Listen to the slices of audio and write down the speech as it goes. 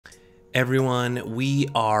Everyone, we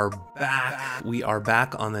are back. We are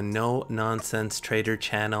back on the No Nonsense Trader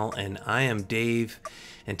channel, and I am Dave.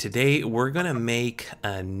 And today we're gonna make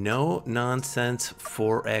a no nonsense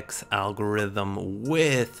forex algorithm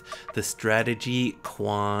with the Strategy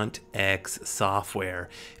Quant X software.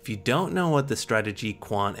 If you don't know what the Strategy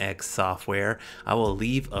Quant X software, I will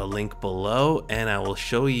leave a link below and I will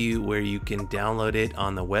show you where you can download it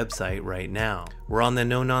on the website right now. We're on the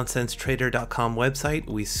nononsensetrader.com website.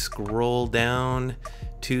 We scroll down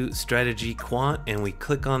to Strategy Quant and we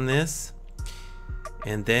click on this.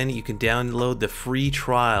 And then you can download the free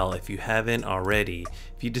trial if you haven't already.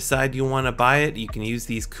 If you decide you want to buy it, you can use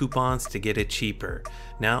these coupons to get it cheaper.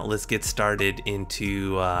 Now let's get started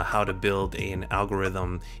into how to build an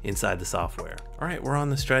algorithm inside the software. All right, we're on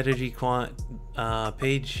the Strategy Quant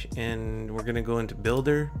page and we're gonna go into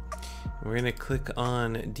Builder. We're gonna click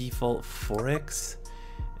on Default Forex.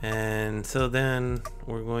 And so then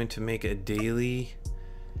we're going to make a daily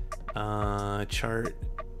chart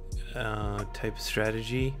type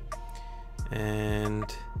strategy, and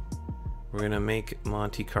we're gonna make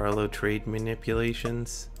Monte Carlo trade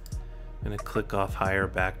manipulations. I'm gonna click off higher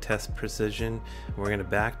backtest precision. We're gonna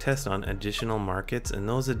backtest on additional markets, and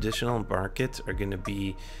those additional markets are gonna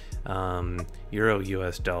be Euro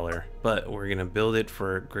US dollar, but we're gonna build it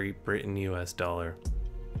for Great Britain US dollar.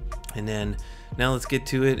 And then now let's get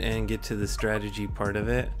to it and get to the strategy part of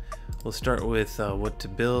it. We'll start with what to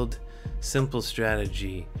build. Simple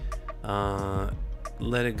strategy.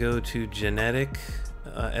 Let it go to genetic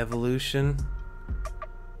evolution,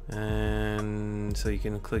 and so you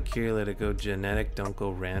can click here, let it go genetic, don't go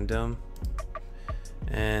random.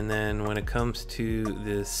 And then when it comes to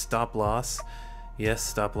this stop loss, yes,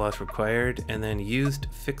 stop loss required, and then used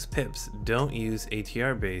fixed pips, don't use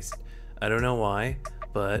ATR based. I don't know why,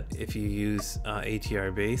 but if you use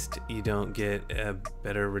ATR based, you don't get a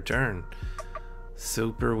better return.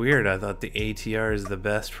 Super weird. I thought the ATR is the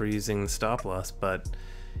best for using stop loss, but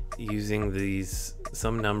using these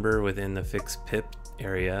some number within the fixed pip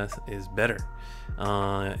area is better.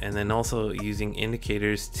 And then also using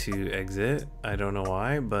indicators to exit. I don't know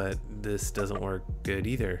why, but this doesn't work good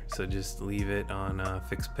either. So just leave it on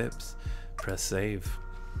fixed pips. Press save.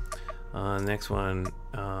 Next one,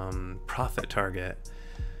 profit target.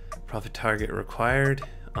 Profit target required.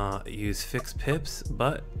 Use fixed pips,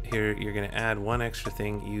 but here you're going to add one extra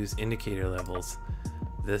thing, use indicator levels.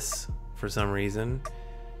 This for some reason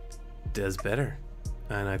does better,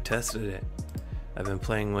 and I've tested it. I've been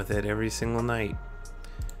playing with it every single night.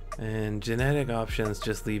 And genetic options,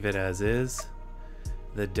 just leave it as is.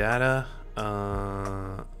 The data,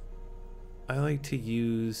 I like to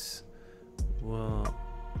use, well,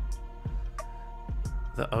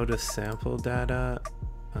 the out of sample data.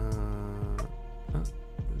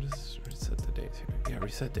 Just reset the dates here. Yeah,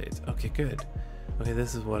 reset dates. Okay, good. Okay,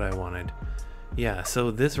 this is what I wanted. Yeah,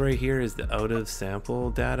 so this right here is the out of sample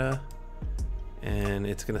data, and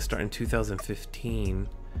it's gonna start in 2015.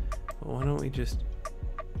 But why don't we just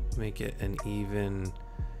make it an even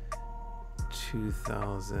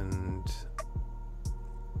 2000?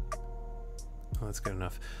 Oh, that's good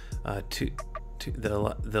enough.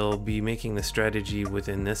 They'll be making the strategy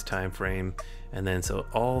within this time frame, and then so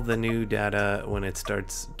all the new data when it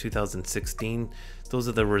starts 2016, those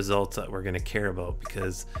are the results that we're going to care about,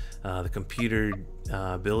 because the computer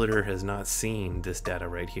builder has not seen this data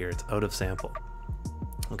right here. It's out of sample.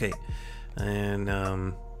 Okay,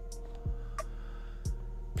 and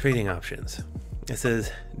trading options. It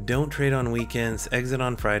says don't trade on weekends, exit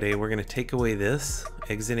on Friday. We're going to take away this.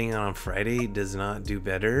 Exiting on Friday does not do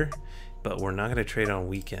better, but we're not going to trade on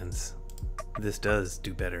weekends. This does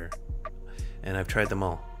do better, and I've tried them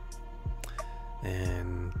all,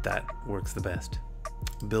 and that works the best.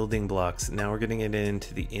 Building blocks. Now we're getting it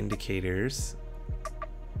into the indicators.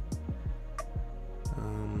 I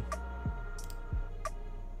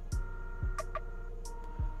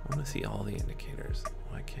want to see all the indicators.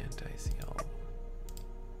 Why can't I see all of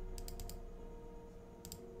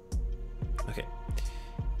them? Okay,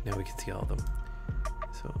 now we can see all of them.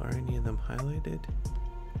 So are any of them highlighted?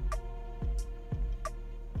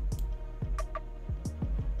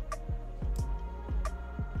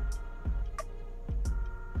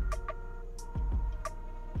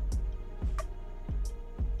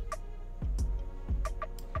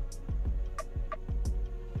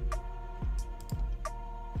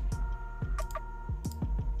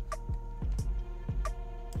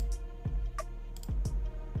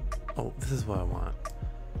 Oh, this is what I want.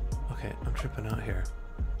 Okay, I'm tripping out here.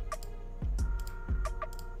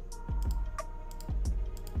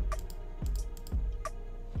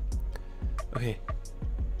 Okay.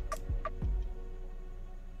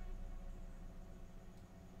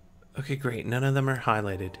 Okay, great. None of them are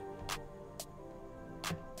highlighted.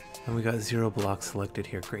 And we got 0 blocks selected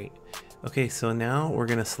here. Great. Okay, so now we're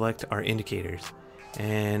going to select our indicators.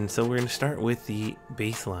 And so we're going to start with the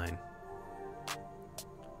baseline.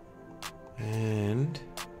 And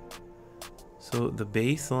so the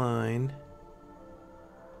baseline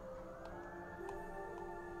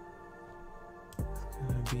is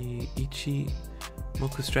going to be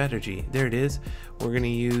Ichimoku strategy. There it is. We're going to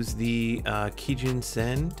use the Kijun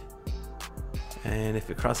Send. And if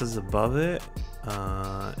it crosses above it,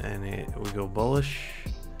 we go bullish,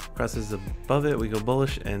 crosses above it, we go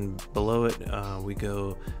bullish, and below it, we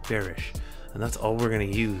go bearish. And that's all we're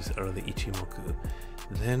going to use out of the Ichimoku.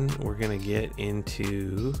 Then we're going to get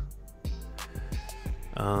into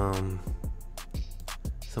some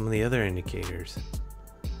of the other indicators.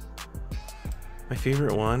 My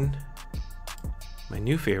favorite one, my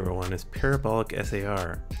new favorite one, is parabolic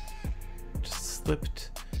SAR. Just slipped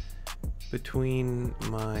between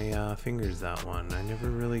my fingers, that one. I never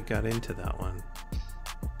really got into that one.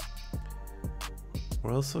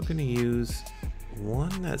 We're also going to use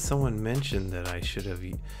one that someone mentioned that I should have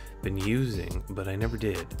been using, but I never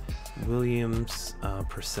did. Williams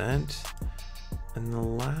percent. And the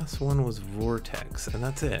last one was Vortex, and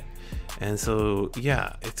that's it. And so,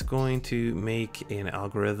 yeah, it's going to make an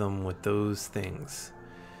algorithm with those things.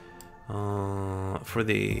 For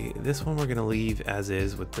this one, we're gonna leave as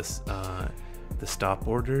is with this the stop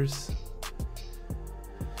orders,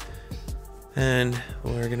 and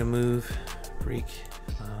we're gonna move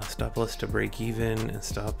stop loss to break even, and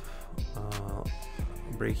stop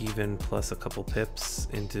break even plus a couple pips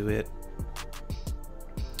into it,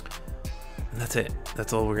 and that's it.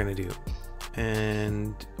 That's all we're gonna do.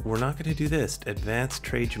 And we're not gonna do this advanced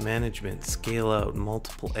trade management, scale out,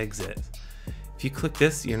 multiple exits. If you click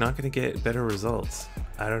this, you're not going to get better results.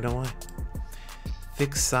 I don't know why.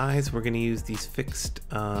 Fixed size, we're going to use these fixed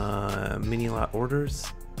mini lot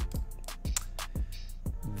orders.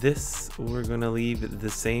 This, we're going to leave the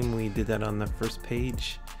same. We did that on the first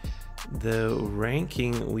page. The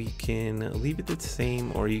ranking, we can leave it the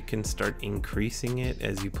same, or you can start increasing it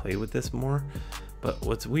as you play with this more. But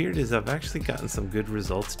what's weird is I've actually gotten some good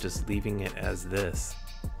results just leaving it as this.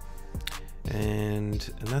 And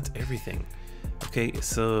that's everything. Okay,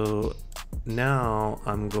 so now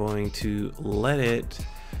I'm going to let it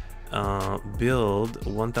build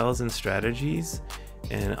 1000 strategies,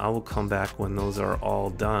 and I will come back when those are all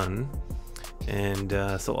done. And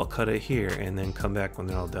so I'll cut it here and then come back when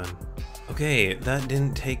they're all done. Okay, that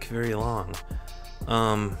didn't take very long.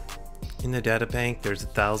 In the data bank, there's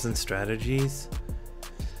 1000 strategies.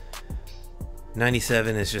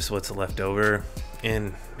 97 is just what's left over.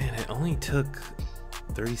 And man, it only took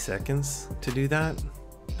 30 seconds to do that.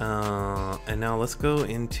 And now let's go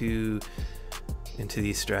into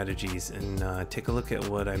these strategies and take a look at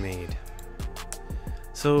what I made.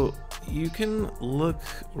 So you can look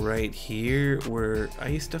right here where I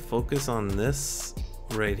used to focus on this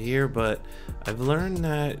right here, but I've learned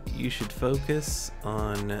that you should focus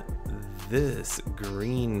on this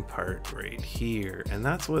green part right here, and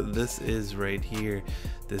that's what this is right here.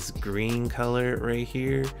 This green color right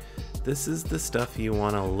here, this is the stuff you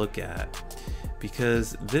want to look at,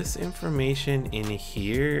 because this information in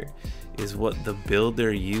here is what the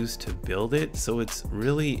builder used to build it. So it's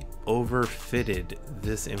really overfitted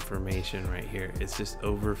this information right here. It's just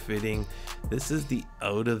overfitting. This is the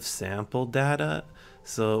out of sample data.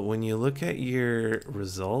 So when you look at your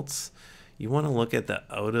results, you want to look at the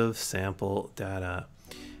out of sample data.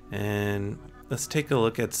 And let's take a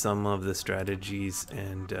look at some of the strategies,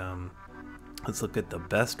 and let's look at the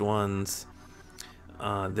best ones.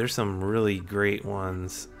 There's some really great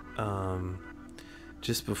ones.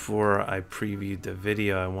 Just before I previewed the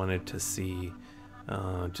video, I wanted to see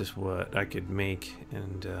just what I could make,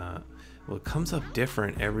 and well, it comes up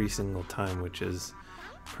different every single time, which is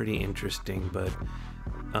pretty interesting. But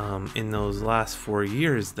in those last 4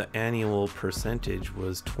 years, the annual percentage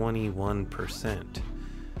was 21%.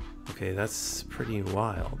 Okay, that's pretty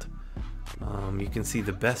wild. You can see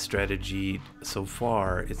the best strategy so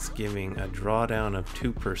far, it's giving a drawdown of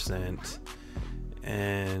 2%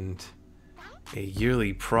 and a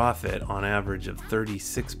yearly profit on average of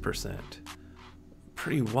 36%.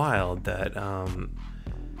 Pretty wild that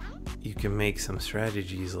you can make some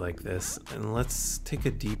strategies like this. And let's take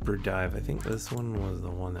a deeper dive. I think this one was the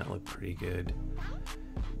one that looked pretty good.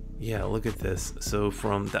 Yeah, look at this. So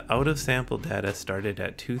from the out of sample data started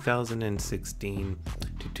at 2016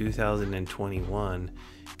 to 2021,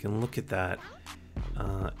 you can look at that.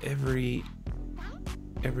 Every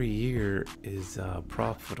year is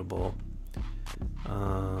profitable.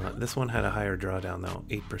 This one had a higher drawdown though,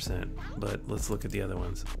 8%, but let's look at the other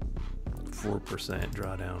ones. 4%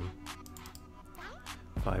 drawdown,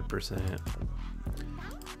 5%,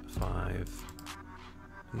 5,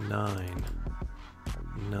 9,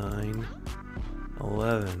 9,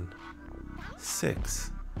 11,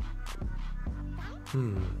 6.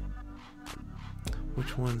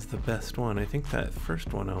 Which one's the best one? I think that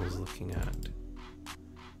first one I was looking at.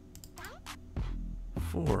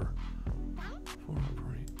 4.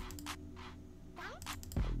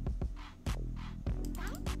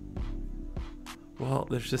 Well,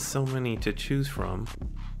 there's just so many to choose from.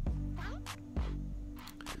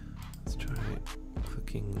 Let's try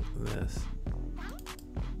clicking this.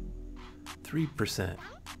 3%.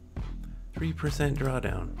 3%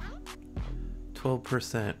 drawdown.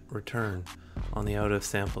 12% return on the out of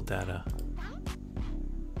sample data.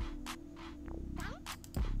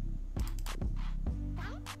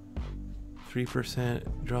 %,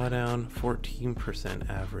 drawdown, 14%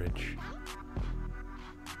 average.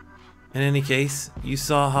 In any case, you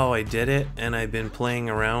saw how I did it, and I've been playing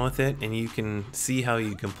around with it, and you can see how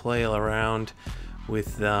you can play around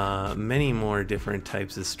with many more different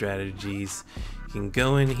types of strategies. You can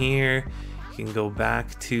go in here, you can go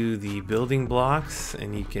back to the building blocks,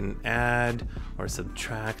 and you can add or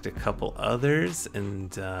subtract a couple others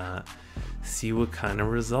and see what kind of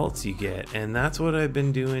results you get. And that's what I've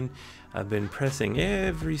been doing. I've been pressing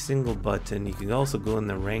every single button. You can also go in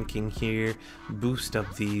the ranking here, boost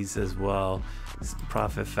up these as well.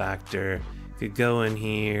 Profit factor. You could go in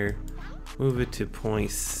here, move it to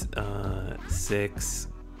 0.6,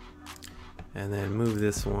 and then move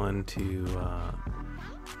this one to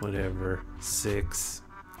whatever, 6,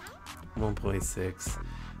 1.6,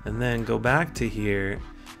 and then go back to here,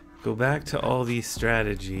 go back to all these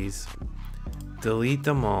strategies, delete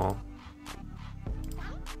them all.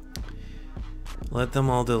 Let them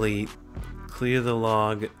all delete, clear the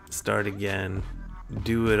log, start again,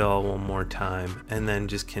 do it all one more time, and then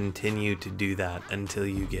just continue to do that until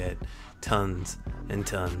you get tons and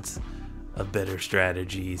tons of better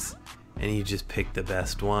strategies, and you just pick the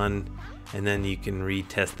best one, and then you can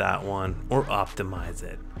retest that one or optimize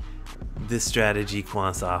it. This Strategy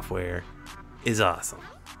Quant software is awesome.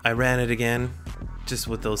 I ran it again, just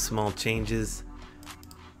with those small changes.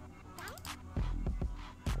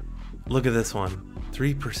 Look at this one,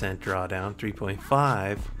 3% drawdown,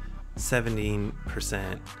 3.5,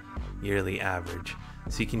 17% yearly average.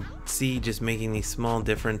 So you can see just making these small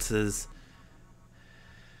differences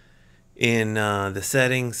in the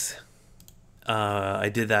settings. I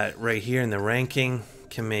did that right here in the ranking,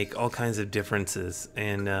 can make all kinds of differences.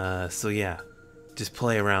 And so yeah, just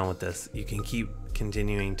play around with this. You can keep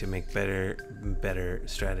continuing to make better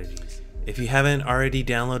strategies. If you haven't already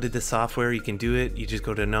downloaded the software, you can do it. You just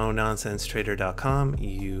go to nononsensetrader.com,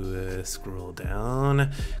 you scroll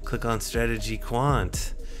down, click on Strategy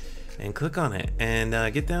Quant, and click on it,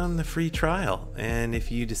 and get down the free trial. And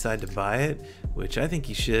if you decide to buy it, which I think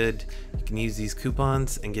you should, you can use these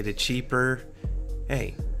coupons and get it cheaper.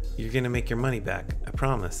 Hey, you're gonna make your money back, I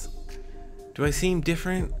promise. Do I seem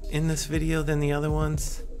different in this video than the other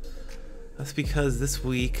ones? That's because this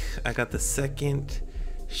week I got the second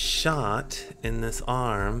shot in this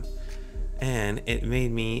arm and it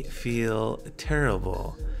made me feel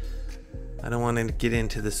terrible. I don't want to get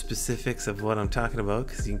into the specifics of what I'm talking about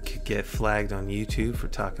because you could get flagged on YouTube for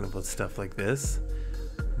talking about stuff like this,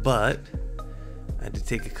 but I had to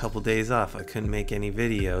take a couple days off. I couldn't make any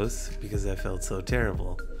videos because I felt so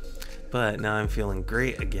terrible, but now I'm feeling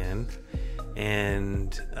great again.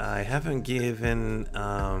 And I haven't given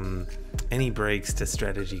any breaks to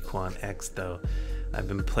Strategy Quant X though. I've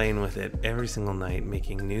been playing with it every single night,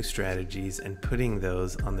 making new strategies and putting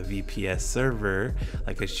those on the VPS server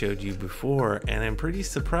like I showed you before, and I'm pretty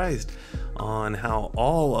surprised on how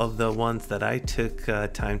all of the ones that I took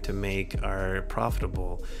time to make are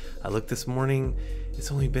profitable. I looked this morning, it's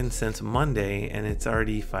only been since Monday and it's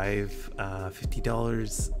already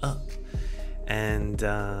 $50 up. And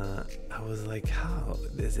I was like, how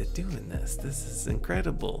is it doing this? This is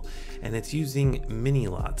incredible. And it's using mini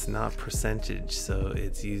lots, not percentage. So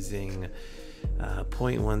it's using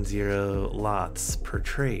 0.10 lots per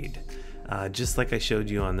trade. Just like I showed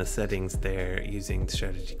you on the settings there using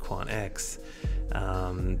Strategy Quant X.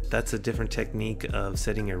 That's a different technique of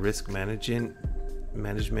setting your risk management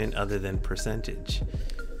other than percentage.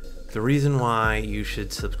 The reason why you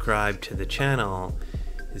should subscribe to the channel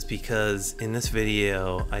is because in this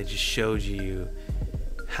video I just showed you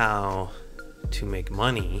how to make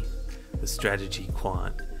money with Strategy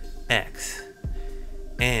Quant X,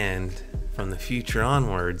 and from the future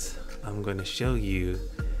onwards I'm going to show you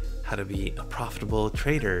how to be a profitable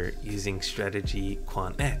trader using Strategy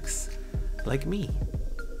Quant X, like me.